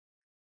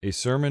A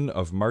sermon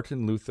of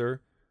Martin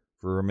Luther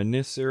for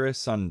Reminiscere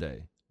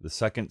Sunday, the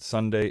second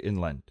Sunday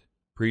in Lent,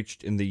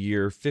 preached in the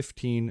year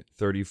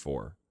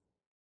 1534.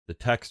 The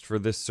text for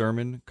this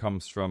sermon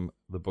comes from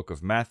the book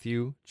of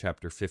Matthew,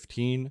 chapter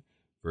 15,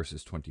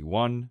 verses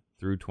 21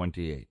 through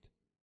 28.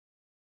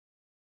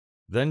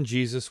 Then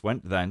Jesus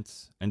went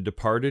thence, and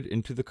departed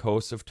into the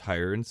coasts of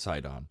Tyre and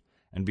Sidon.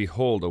 And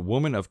behold, a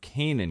woman of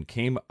Canaan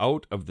came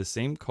out of the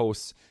same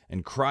coasts,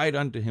 and cried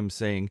unto him,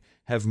 saying,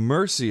 Have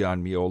mercy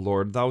on me, O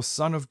Lord, thou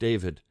Son of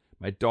David.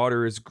 My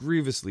daughter is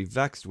grievously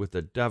vexed with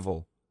a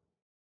devil.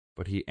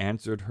 But he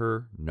answered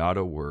her not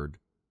a word.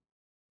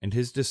 And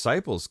his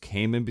disciples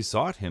came and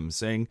besought him,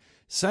 saying,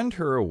 Send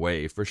her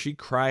away, for she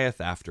crieth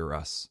after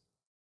us.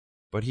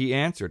 But he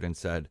answered and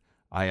said,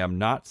 I am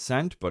not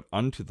sent but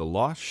unto the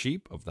lost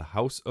sheep of the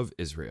house of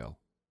Israel.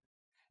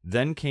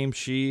 Then came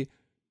she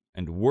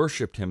and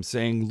worshipped him,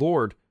 saying,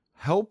 Lord,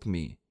 help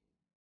me.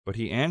 But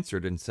he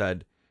answered and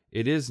said,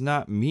 It is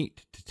not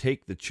meet to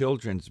take the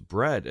children's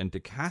bread and to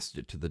cast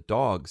it to the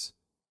dogs.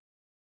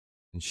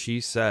 And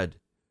she said,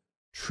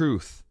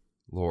 Truth,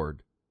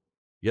 Lord,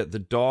 yet the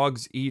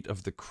dogs eat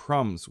of the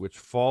crumbs which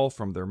fall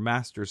from their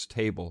master's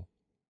table.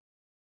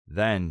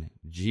 Then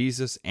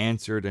Jesus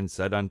answered and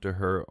said unto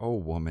her, O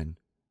woman,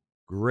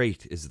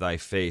 great is thy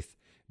faith,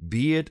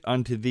 be it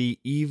unto thee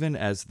even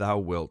as thou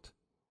wilt.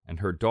 And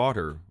her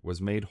daughter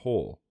was made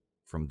whole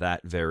from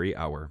that very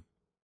hour.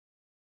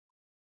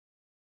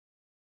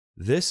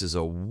 This is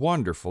a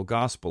wonderful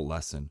gospel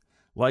lesson.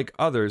 Like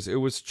others, it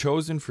was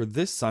chosen for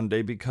this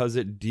Sunday because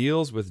it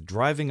deals with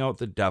driving out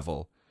the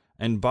devil,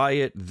 and by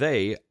it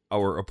they,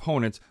 our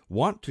opponents,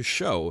 want to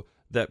show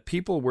that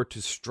people were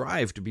to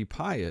strive to be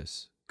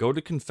pious, go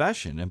to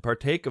confession, and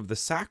partake of the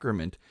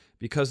sacrament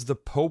because the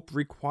Pope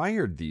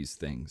required these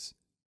things.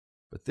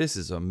 But this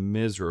is a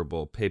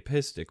miserable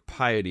papistic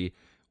piety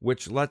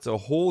which lets a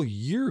whole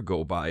year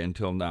go by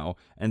until now,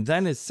 and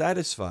then is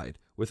satisfied,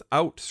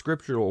 without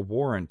scriptural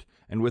warrant,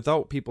 and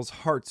without people's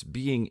hearts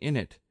being in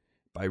it,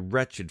 by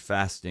wretched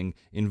fasting,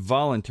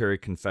 involuntary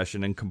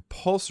confession, and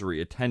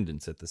compulsory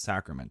attendance at the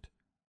sacrament.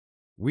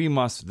 We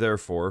must,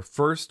 therefore,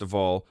 first of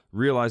all,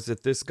 realize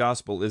that this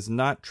gospel is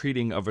not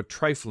treating of a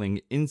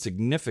trifling,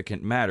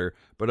 insignificant matter,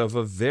 but of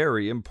a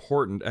very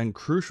important and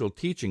crucial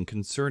teaching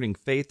concerning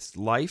faith's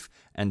life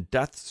and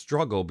death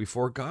struggle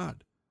before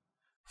God.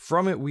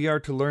 From it we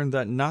are to learn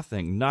that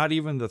nothing, not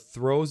even the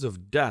throes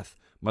of death,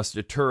 must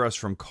deter us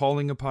from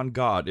calling upon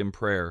God in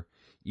prayer,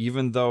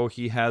 even though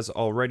he has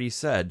already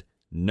said,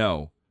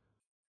 No.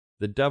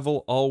 The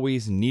devil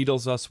always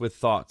needles us with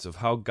thoughts of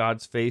how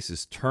God's face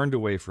is turned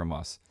away from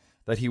us,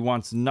 that he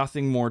wants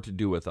nothing more to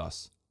do with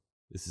us.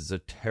 This is a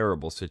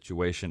terrible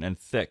situation, and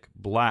thick,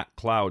 black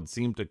clouds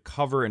seem to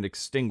cover and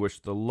extinguish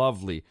the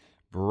lovely,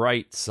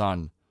 bright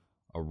sun,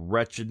 a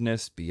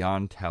wretchedness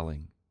beyond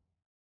telling.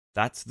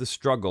 That's the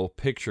struggle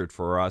pictured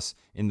for us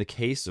in the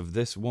case of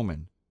this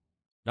woman.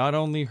 Not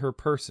only her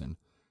person,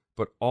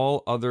 but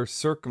all other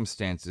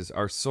circumstances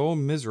are so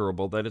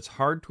miserable that it's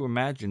hard to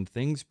imagine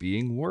things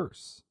being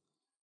worse.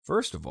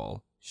 First of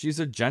all, she's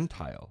a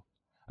Gentile.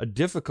 A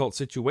difficult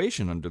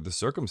situation under the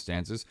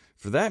circumstances,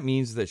 for that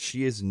means that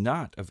she is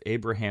not of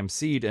Abraham's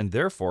seed and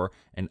therefore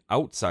an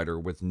outsider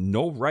with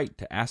no right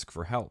to ask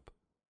for help.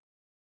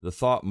 The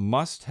thought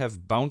must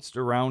have bounced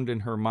around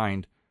in her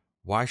mind,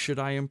 why should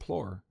I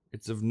implore?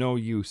 It's of no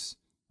use.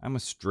 I'm a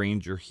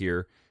stranger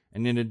here,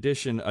 and in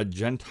addition a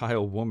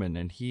Gentile woman,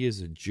 and he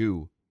is a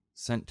Jew,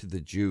 sent to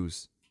the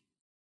Jews.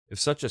 If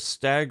such a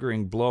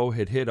staggering blow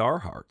had hit our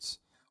hearts,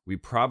 we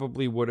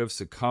probably would have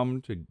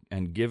succumbed to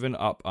and given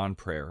up on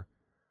prayer.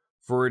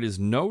 For it is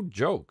no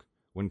joke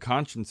when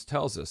conscience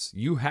tells us,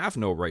 you have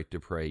no right to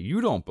pray, you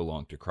don't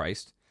belong to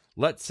Christ.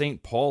 Let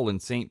St. Paul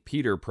and St.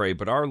 Peter pray,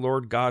 but our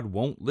Lord God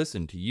won't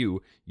listen to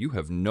you. You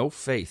have no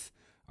faith,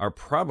 are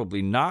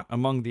probably not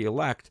among the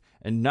elect,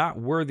 and not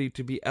worthy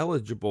to be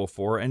eligible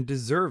for and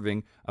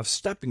deserving of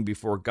stepping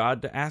before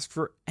God to ask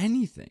for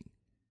anything.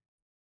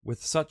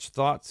 With such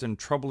thoughts and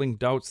troubling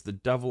doubts, the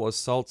devil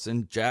assaults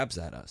and jabs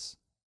at us.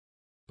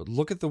 But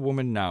look at the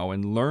woman now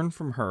and learn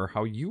from her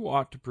how you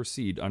ought to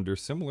proceed under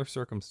similar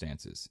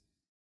circumstances.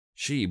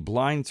 She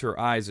blinds her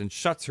eyes and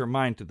shuts her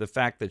mind to the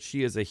fact that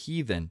she is a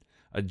heathen,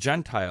 a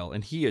Gentile,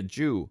 and he a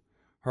Jew.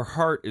 Her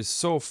heart is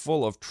so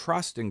full of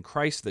trust in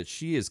Christ that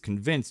she is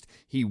convinced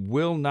he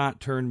will not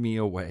turn me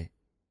away.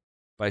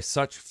 By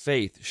such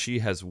faith, she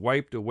has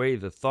wiped away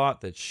the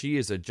thought that she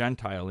is a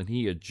Gentile and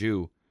he a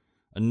Jew.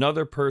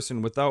 Another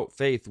person without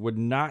faith would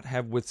not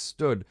have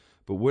withstood,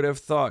 but would have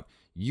thought,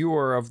 You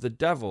are of the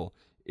devil.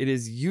 It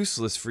is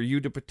useless for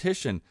you to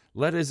petition.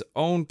 Let his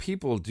own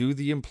people do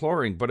the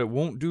imploring, but it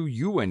won't do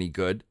you any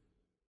good.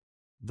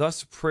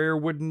 Thus prayer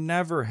would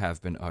never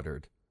have been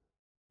uttered.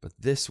 But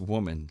this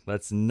woman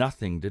lets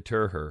nothing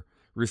deter her,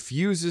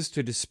 refuses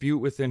to dispute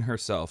within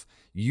herself.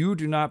 You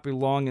do not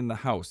belong in the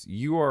house.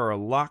 You are a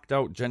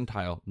locked-out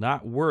Gentile,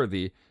 not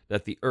worthy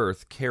that the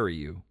earth carry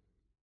you.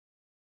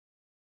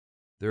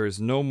 There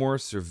is no more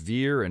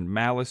severe and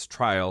malice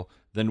trial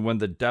than when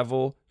the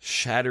devil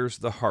shatters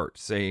the heart,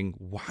 saying,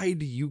 Why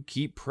do you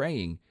keep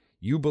praying?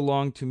 You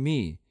belong to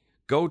me.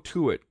 go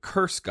to it,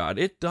 curse God.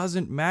 It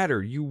doesn't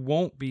matter. You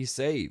won't be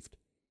saved.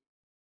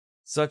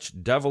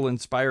 Such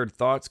devil-inspired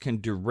thoughts can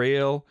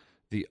derail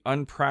the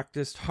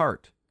unpracticed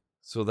heart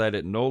so that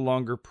it no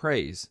longer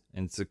prays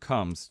and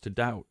succumbs to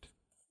doubt.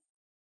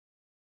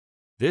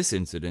 This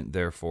incident,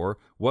 therefore,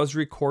 was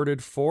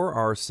recorded for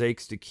our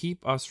sakes to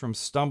keep us from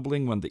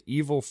stumbling when the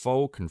evil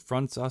foe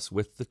confronts us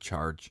with the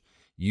charge,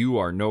 "You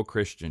are no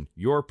Christian.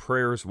 Your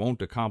prayers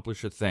won't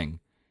accomplish a thing."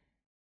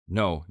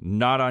 No,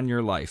 not on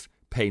your life.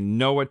 Pay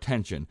no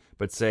attention,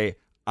 but say,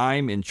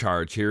 "I'm in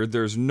charge here.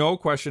 There's no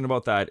question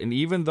about that. And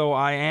even though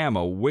I am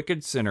a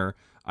wicked sinner,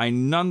 I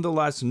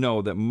nonetheless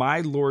know that my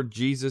Lord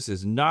Jesus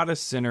is not a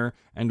sinner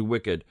and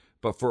wicked,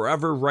 but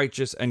forever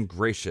righteous and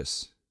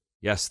gracious.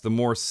 Yes, the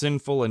more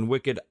sinful and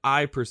wicked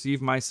I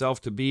perceive myself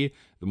to be,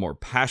 the more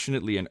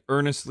passionately and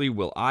earnestly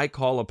will I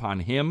call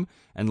upon him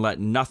and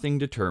let nothing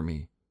deter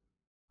me.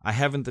 I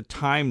haven't the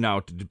time now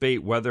to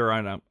debate whether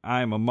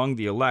I'm among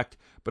the elect,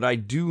 but I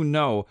do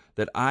know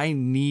that I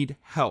need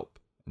help,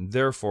 and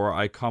therefore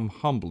I come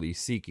humbly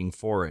seeking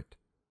for it."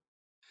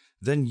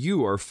 Then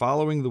you are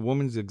following the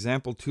woman's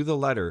example to the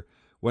letter,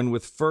 when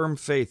with firm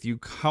faith you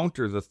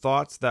counter the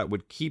thoughts that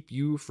would keep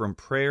you from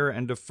prayer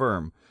and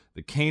affirm,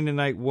 "The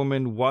Canaanite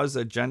woman was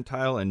a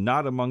Gentile and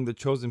not among the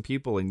chosen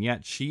people, and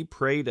yet she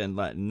prayed and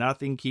let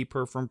nothing keep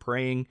her from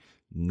praying,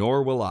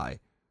 nor will I,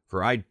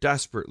 for I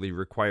desperately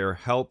require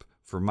help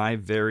for my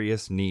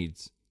various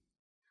needs.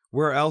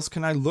 Where else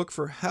can I look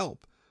for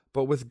help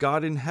but with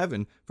God in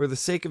heaven, for the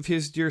sake of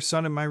his dear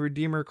Son and my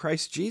Redeemer,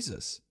 Christ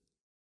Jesus?"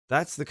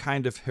 That's the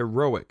kind of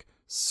heroic,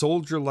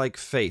 soldier-like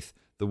faith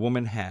the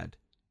woman had.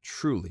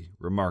 Truly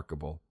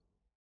remarkable.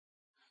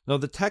 Now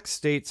the text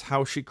states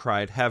how she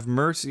cried, "Have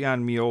mercy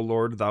on me, O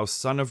Lord, thou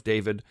Son of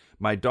David.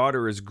 My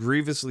daughter is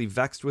grievously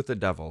vexed with the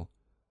devil."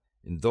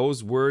 In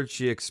those words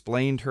she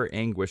explained her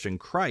anguish, and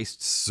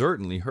Christ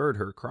certainly heard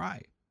her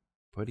cry.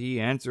 But he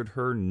answered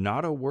her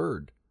not a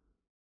word.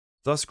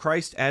 Thus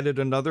Christ added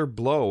another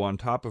blow on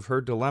top of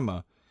her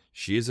dilemma.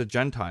 She is a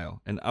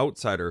Gentile, an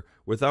outsider,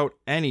 without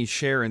any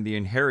share in the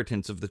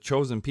inheritance of the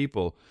chosen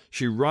people.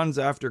 She runs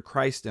after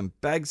Christ and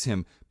begs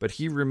him, but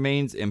he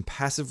remains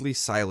impassively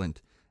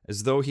silent,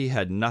 as though he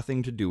had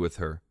nothing to do with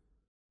her.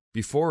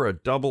 Before a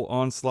double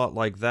onslaught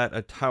like that,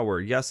 a tower,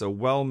 yes, a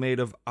well made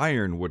of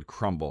iron, would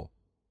crumble.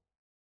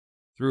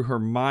 Through her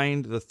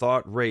mind the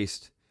thought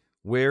raced,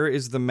 where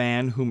is the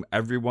man whom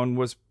everyone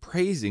was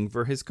praising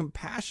for his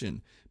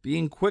compassion,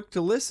 being quick to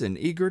listen,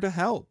 eager to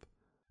help?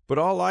 But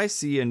all I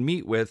see and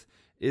meet with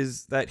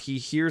is that he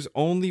hears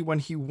only when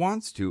he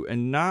wants to,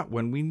 and not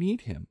when we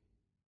need him.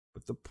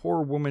 But the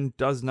poor woman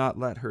does not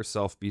let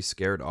herself be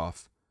scared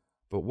off.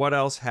 But what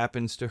else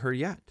happens to her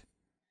yet?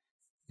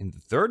 In the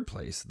third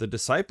place, the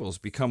disciples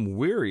become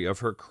weary of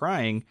her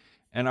crying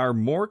and are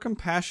more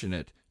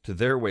compassionate, to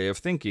their way of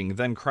thinking,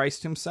 than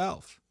Christ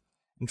himself.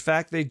 In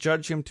fact, they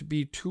judge him to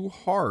be too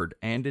hard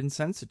and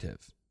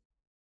insensitive.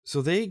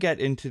 So they get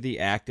into the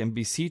act and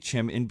beseech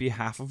him in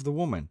behalf of the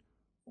woman.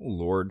 "Oh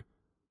Lord,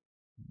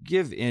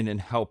 give in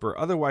and help her,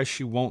 otherwise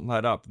she won't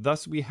let up."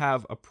 Thus we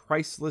have a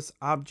priceless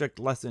object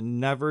lesson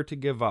never to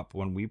give up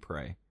when we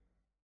pray.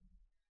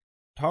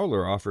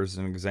 Tauler offers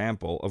an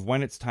example of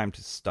when it's time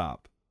to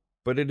stop.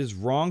 But it is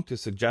wrong to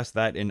suggest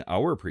that in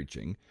our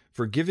preaching,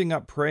 for giving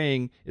up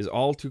praying is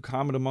all too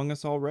common among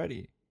us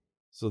already.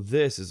 So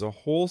this is a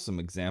wholesome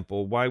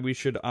example why we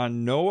should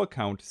on no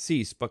account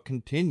cease but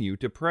continue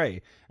to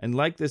pray. And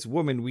like this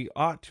woman, we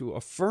ought to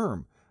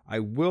affirm, "I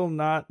will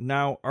not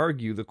now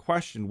argue the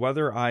question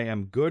whether I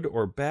am good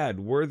or bad,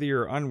 worthy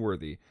or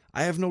unworthy.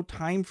 I have no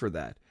time for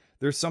that.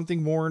 There's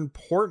something more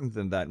important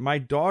than that. My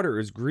daughter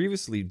is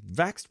grievously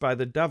vexed by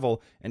the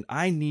devil, and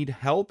I need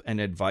help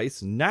and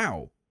advice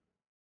now."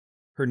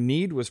 Her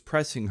need was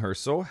pressing her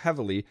so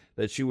heavily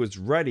that she was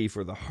ready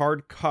for the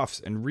hard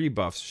cuffs and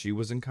rebuffs she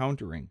was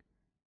encountering.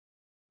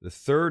 The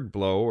third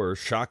blow or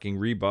shocking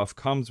rebuff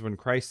comes when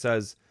Christ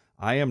says,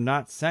 "I am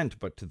not sent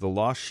but to the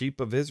lost sheep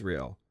of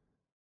Israel."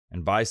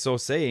 And by so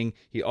saying,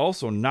 he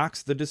also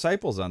knocks the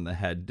disciples on the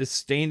head,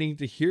 disdaining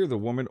to hear the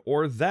woman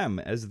or them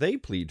as they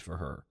plead for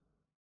her.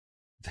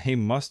 They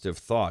must have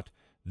thought,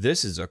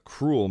 "This is a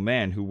cruel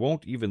man who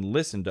won't even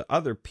listen to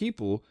other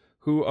people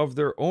who of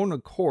their own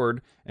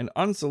accord and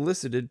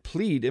unsolicited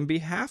plead in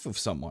behalf of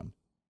someone."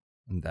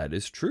 And that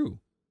is true.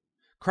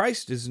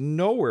 Christ is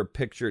nowhere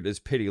pictured as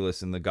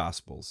pitiless in the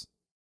Gospels.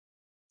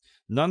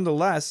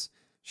 Nonetheless,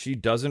 she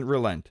doesn't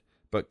relent,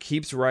 but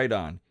keeps right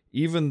on,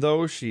 even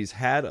though she's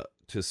had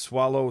to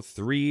swallow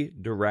 3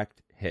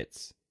 direct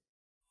hits.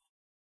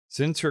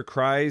 Since her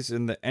cries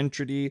and the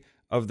entreaty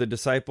of the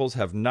disciples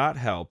have not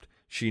helped,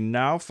 she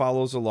now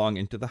follows along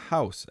into the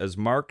house, as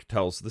Mark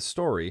tells the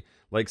story,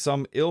 like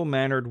some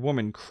ill-mannered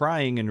woman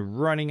crying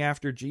and running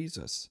after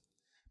Jesus.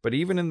 But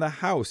even in the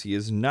house he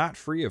is not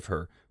free of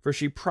her, for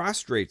she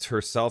prostrates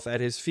herself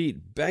at his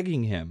feet,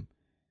 begging him.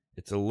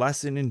 It's a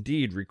lesson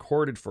indeed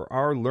recorded for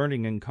our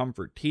learning and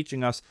comfort,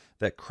 teaching us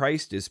that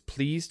Christ is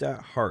pleased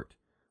at heart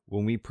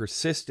when we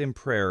persist in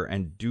prayer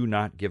and do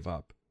not give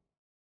up.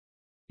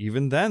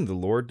 Even then, the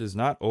Lord does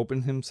not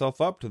open himself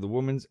up to the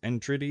woman's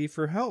entreaty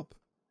for help.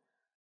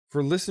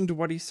 For listen to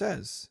what he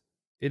says.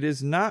 It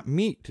is not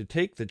meet to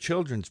take the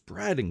children's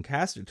bread and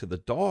cast it to the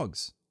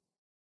dogs.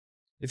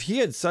 If he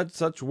had said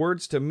such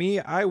words to me,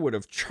 I would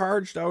have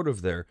charged out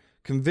of there,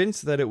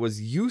 convinced that it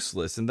was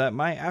useless and that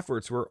my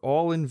efforts were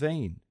all in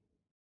vain.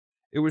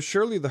 It was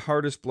surely the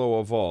hardest blow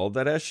of all,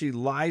 that as she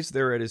lies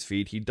there at his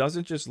feet, he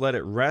doesn't just let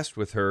it rest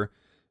with her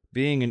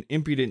being an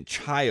impudent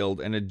child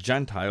and a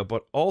Gentile,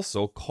 but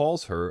also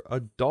calls her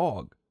a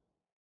dog.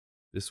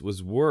 This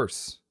was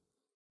worse,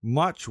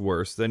 much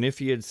worse than if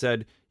he had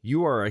said,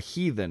 "You are a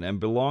heathen and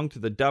belong to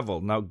the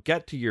devil. Now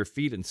get to your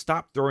feet and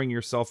stop throwing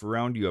yourself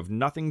around. You have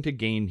nothing to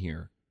gain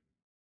here."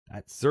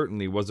 That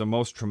certainly was a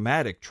most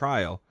traumatic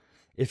trial.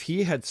 If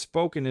he had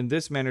spoken in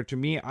this manner to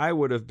me, I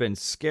would have been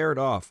scared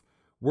off.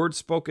 Words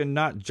spoken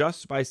not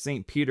just by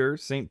St. Peter,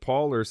 St.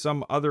 Paul, or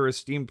some other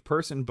esteemed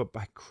person, but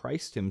by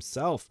Christ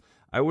himself.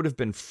 I would have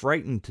been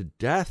frightened to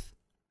death.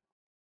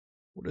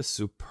 What a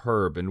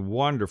superb and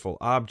wonderful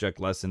object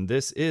lesson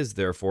this is,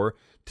 therefore,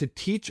 to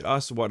teach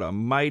us what a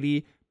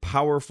mighty,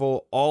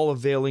 powerful,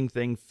 all-availing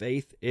thing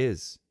faith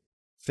is.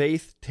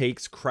 Faith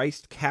takes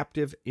Christ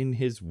captive in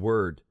his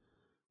word,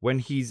 when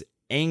he's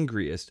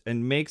angriest,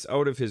 and makes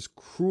out of his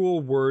cruel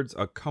words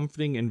a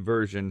comforting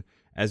inversion,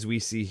 as we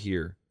see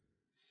here.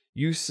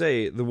 You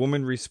say, the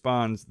woman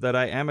responds, that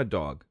I am a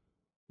dog.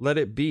 Let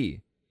it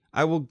be.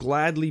 I will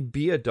gladly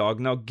be a dog.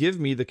 Now give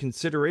me the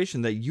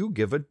consideration that you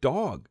give a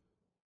dog.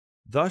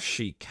 Thus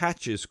she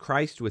catches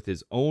Christ with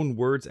his own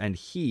words, and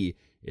he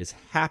is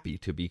happy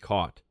to be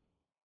caught.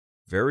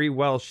 Very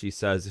well, she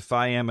says, if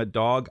I am a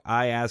dog,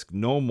 I ask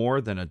no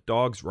more than a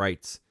dog's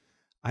rights.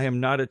 I am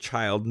not a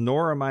child,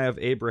 nor am I of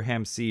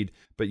Abraham's seed,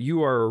 but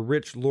you are a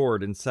rich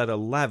lord and set a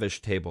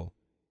lavish table.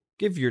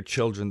 Give your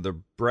children the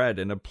bread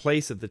and a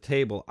place at the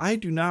table. I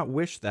do not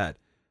wish that.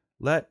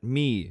 Let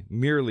me,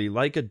 merely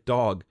like a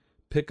dog,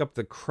 pick up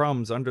the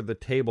crumbs under the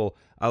table,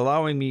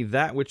 allowing me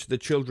that which the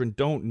children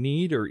don't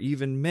need or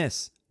even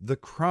miss, the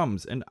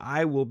crumbs, and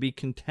I will be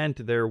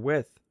content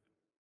therewith.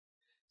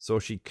 So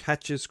she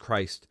catches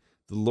Christ,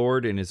 the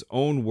Lord, in his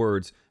own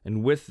words,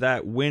 and with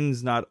that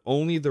wins not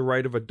only the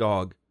right of a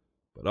dog,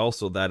 but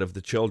also that of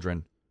the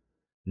children.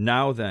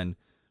 Now then,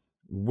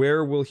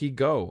 where will he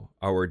go,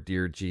 our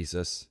dear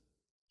Jesus?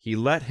 He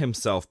let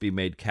himself be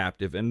made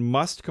captive and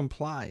must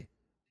comply.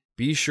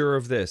 Be sure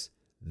of this,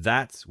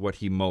 that's what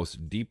he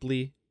most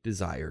deeply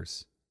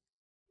desires.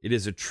 It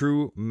is a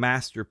true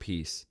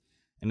masterpiece,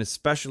 an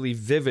especially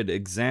vivid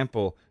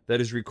example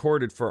that is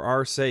recorded for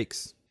our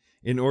sakes,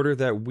 in order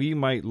that we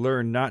might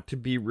learn not to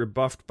be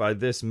rebuffed by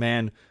this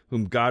man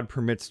whom God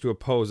permits to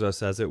oppose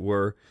us, as it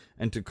were,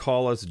 and to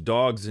call us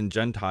dogs and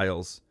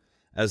Gentiles.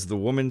 As the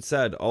woman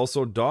said,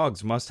 also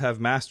dogs must have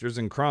masters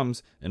and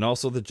crumbs, and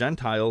also the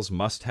Gentiles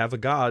must have a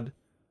God.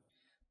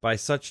 By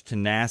such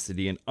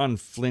tenacity and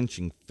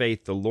unflinching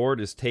faith, the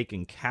Lord is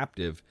taken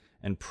captive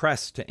and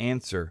pressed to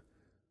answer.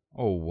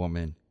 O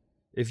woman,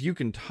 if you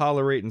can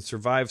tolerate and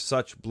survive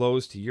such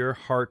blows to your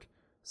heart,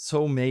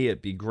 so may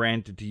it be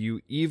granted to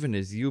you even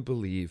as you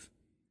believe.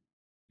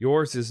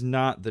 Yours is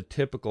not the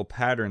typical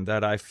pattern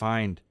that I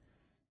find.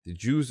 The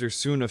Jews are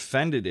soon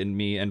offended in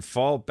me and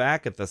fall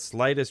back at the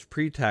slightest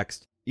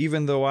pretext,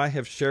 even though I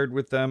have shared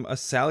with them a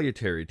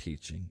salutary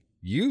teaching.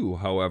 You,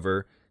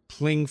 however,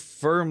 cling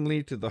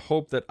firmly to the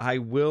hope that I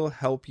will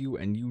help you,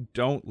 and you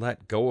don't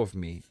let go of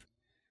me.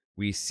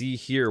 We see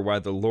here why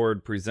the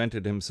Lord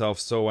presented himself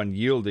so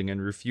unyielding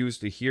and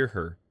refused to hear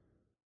her.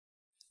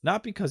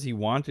 Not because he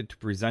wanted to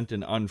present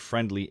an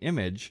unfriendly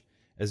image,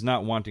 as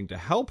not wanting to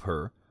help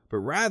her, but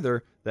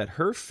rather that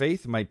her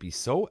faith might be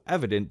so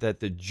evident that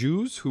the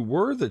Jews who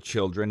were the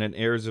children and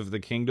heirs of the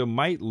kingdom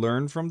might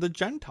learn from the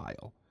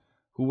Gentile,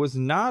 who was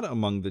not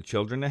among the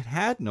children and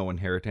had no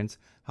inheritance,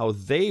 how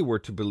they were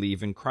to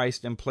believe in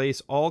Christ and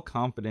place all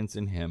confidence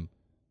in him.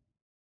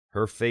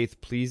 Her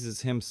faith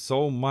pleases him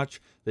so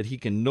much that he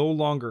can no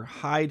longer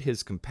hide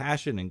his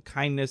compassion and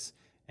kindness,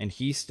 and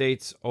he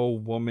states, O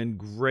woman,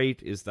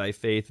 great is thy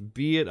faith,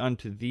 be it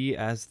unto thee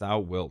as thou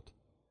wilt.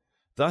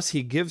 Thus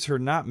he gives her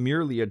not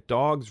merely a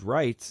dog's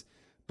rights,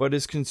 but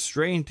is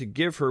constrained to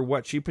give her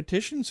what she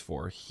petitions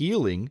for,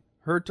 healing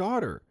her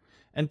daughter,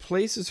 and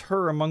places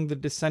her among the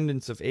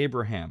descendants of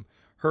Abraham.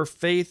 Her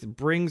faith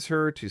brings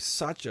her to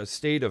such a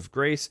state of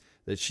grace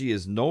that she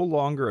is no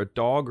longer a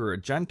dog or a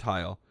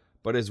Gentile,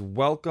 but is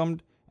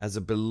welcomed as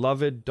a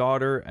beloved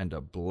daughter and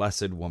a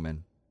blessed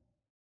woman.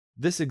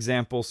 This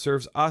example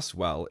serves us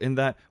well in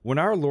that when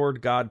our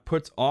Lord God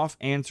puts off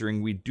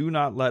answering, we do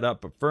not let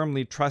up, but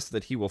firmly trust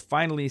that he will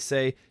finally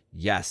say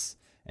yes,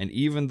 and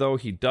even though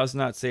he does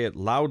not say it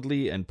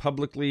loudly and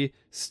publicly,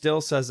 still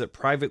says it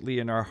privately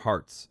in our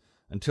hearts,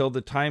 until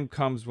the time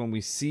comes when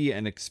we see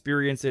and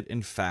experience it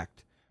in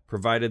fact,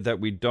 provided that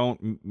we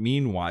don't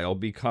meanwhile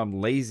become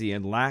lazy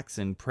and lax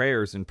in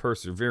prayers and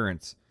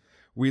perseverance.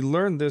 We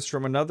learn this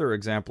from another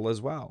example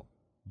as well.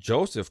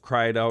 Joseph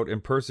cried out in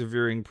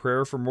persevering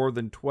prayer for more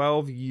than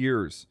 12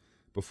 years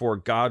before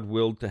God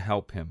willed to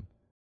help him.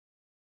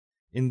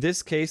 In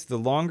this case, the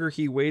longer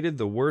he waited,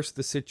 the worse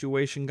the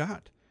situation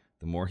got.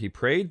 The more he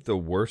prayed, the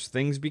worse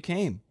things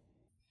became.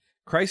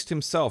 Christ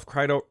himself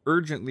cried out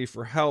urgently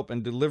for help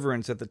and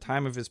deliverance at the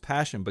time of his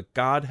passion, but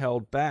God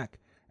held back,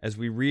 as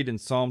we read in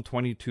Psalm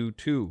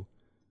 22:2.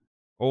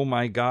 O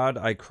my God,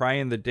 I cry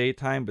in the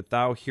daytime, but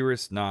thou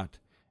hearest not,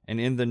 and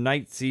in the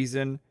night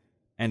season,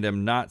 and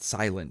am not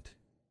silent.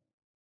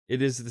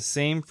 It is the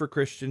same for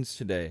Christians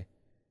today.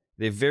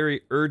 They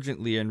very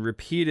urgently and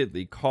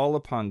repeatedly call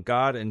upon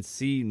God and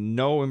see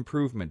no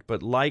improvement,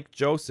 but like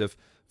Joseph,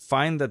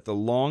 find that the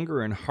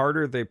longer and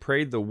harder they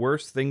prayed, the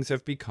worse things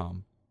have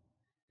become.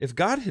 If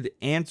God had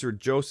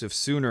answered Joseph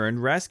sooner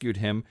and rescued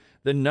him,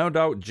 then no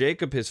doubt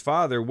Jacob his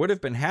father would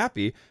have been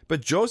happy,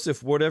 but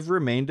Joseph would have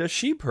remained a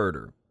sheep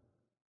herder.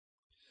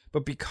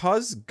 But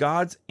because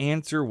God's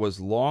answer was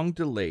long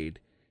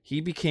delayed,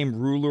 he became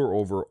ruler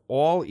over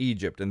all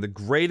Egypt and the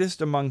greatest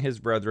among his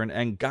brethren,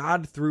 and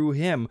God through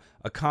him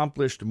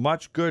accomplished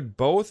much good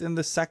both in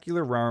the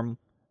secular realm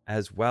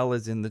as well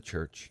as in the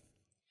church.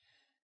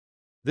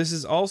 This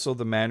is also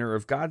the manner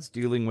of God's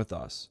dealing with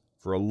us.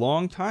 For a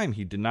long time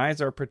he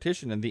denies our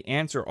petition, and the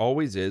answer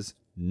always is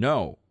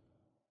no.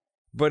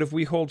 But if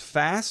we hold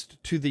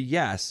fast to the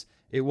yes,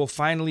 it will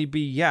finally be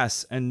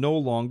yes and no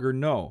longer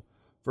no.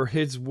 For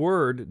his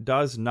word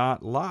does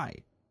not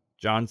lie.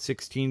 John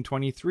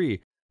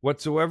 16:23.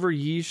 Whatsoever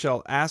ye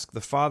shall ask the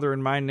Father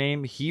in my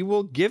name, he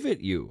will give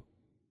it you.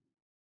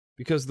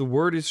 Because the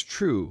word is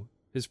true,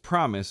 his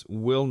promise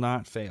will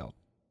not fail.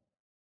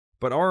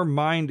 But our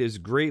mind is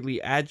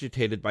greatly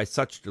agitated by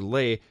such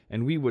delay,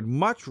 and we would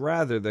much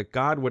rather that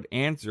God would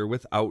answer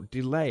without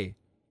delay.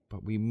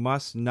 But we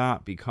must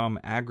not become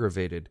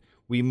aggravated.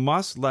 We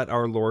must let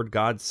our Lord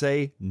God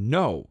say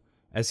no,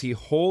 as he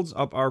holds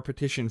up our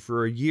petition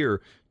for a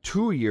year,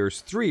 2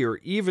 years, 3, or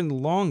even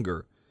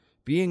longer,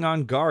 being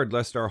on guard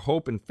lest our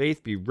hope and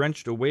faith be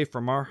wrenched away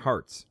from our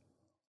hearts.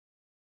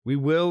 We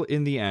will,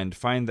 in the end,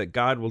 find that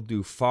God will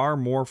do far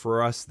more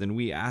for us than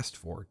we asked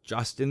for,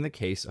 just in the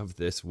case of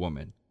this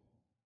woman.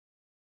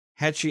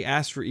 Had she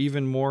asked for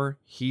even more,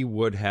 he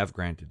would have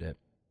granted it.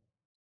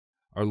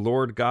 Our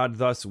Lord God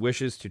thus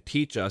wishes to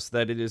teach us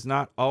that it is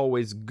not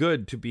always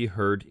good to be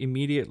heard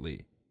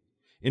immediately.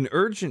 In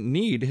urgent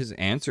need, his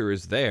answer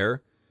is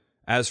there.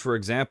 As, for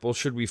example,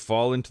 should we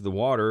fall into the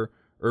water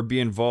or be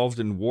involved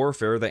in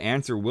warfare, the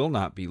answer will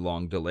not be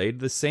long delayed.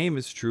 The same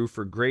is true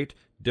for great,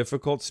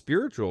 difficult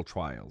spiritual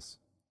trials.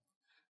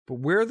 But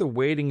where the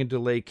waiting and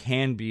delay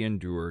can be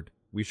endured,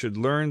 we should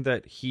learn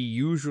that he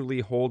usually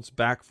holds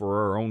back for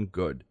our own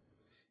good.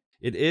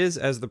 It is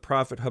as the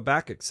prophet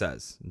Habakkuk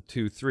says in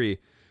 2:3,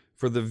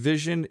 for the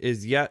vision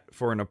is yet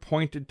for an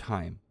appointed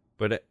time,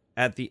 but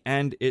at the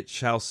end it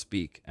shall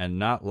speak and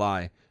not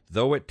lie.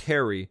 Though it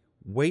tarry,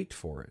 wait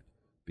for it,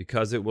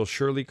 because it will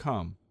surely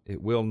come.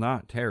 It will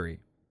not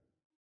tarry.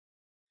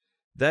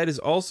 That is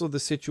also the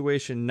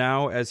situation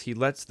now, as he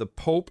lets the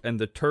Pope and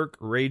the Turk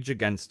rage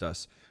against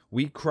us.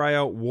 We cry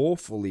out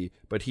woefully,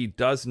 but he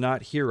does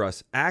not hear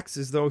us, acts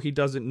as though he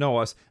doesn't know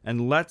us,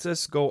 and lets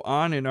us go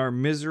on in our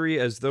misery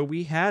as though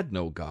we had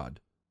no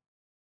God.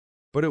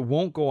 But it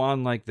won't go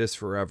on like this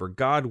forever.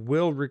 God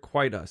will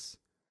requite us.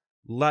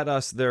 Let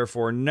us,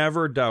 therefore,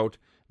 never doubt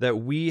that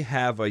we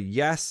have a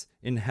yes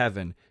in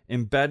heaven,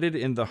 embedded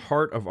in the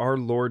heart of our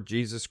Lord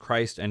Jesus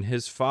Christ and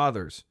his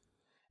Father's,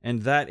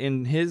 and that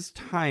in his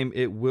time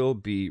it will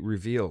be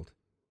revealed.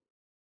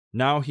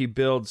 Now he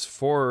builds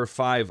 4 or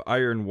 5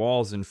 iron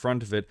walls in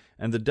front of it,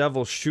 and the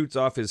devil shoots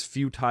off his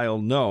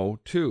futile no,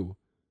 too.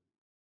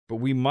 But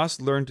we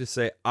must learn to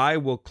say, I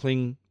will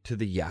cling to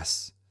the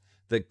yes,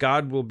 that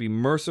God will be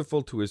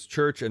merciful to his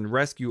church and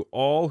rescue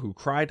all who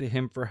cry to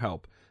him for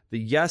help. The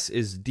yes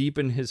is deep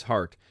in his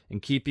heart, in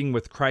keeping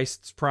with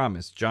Christ's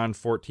promise, John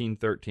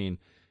 14:13.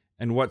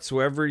 And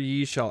whatsoever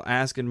ye shall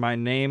ask in my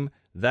name,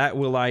 that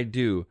will I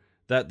do,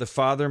 that the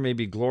Father may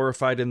be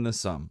glorified in the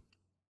Son.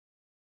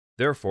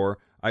 Therefore,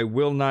 I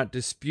will not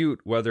dispute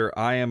whether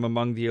I am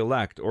among the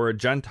elect or a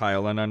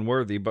Gentile and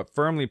unworthy, but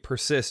firmly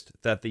persist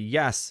that the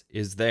yes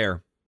is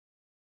there.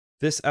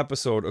 This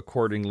episode,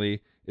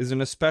 accordingly, is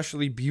an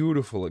especially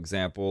beautiful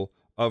example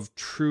of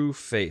true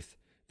faith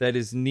that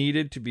is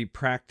needed to be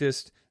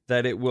practiced,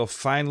 that it will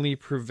finally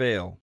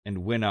prevail and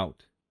win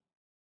out.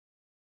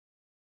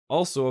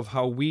 Also of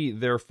how we,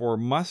 therefore,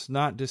 must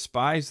not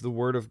despise the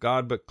word of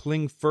God, but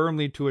cling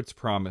firmly to its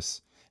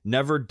promise,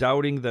 never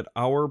doubting that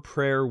our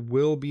prayer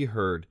will be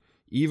heard,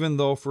 even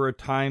though for a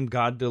time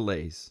God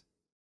delays.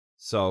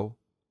 So,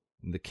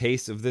 in the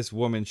case of this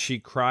woman, she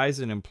cries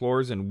and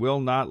implores and will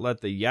not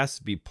let the yes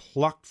be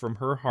plucked from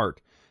her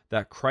heart,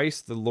 that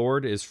Christ the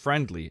Lord is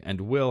friendly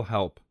and will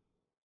help.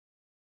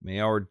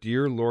 May our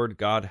dear Lord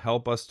God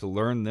help us to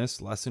learn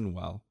this lesson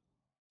well,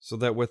 so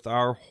that with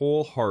our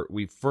whole heart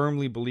we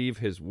firmly believe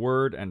his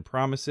word and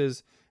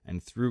promises,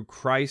 and through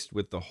Christ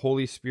with the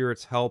Holy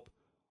Spirit's help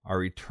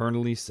are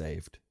eternally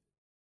saved.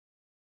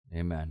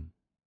 Amen.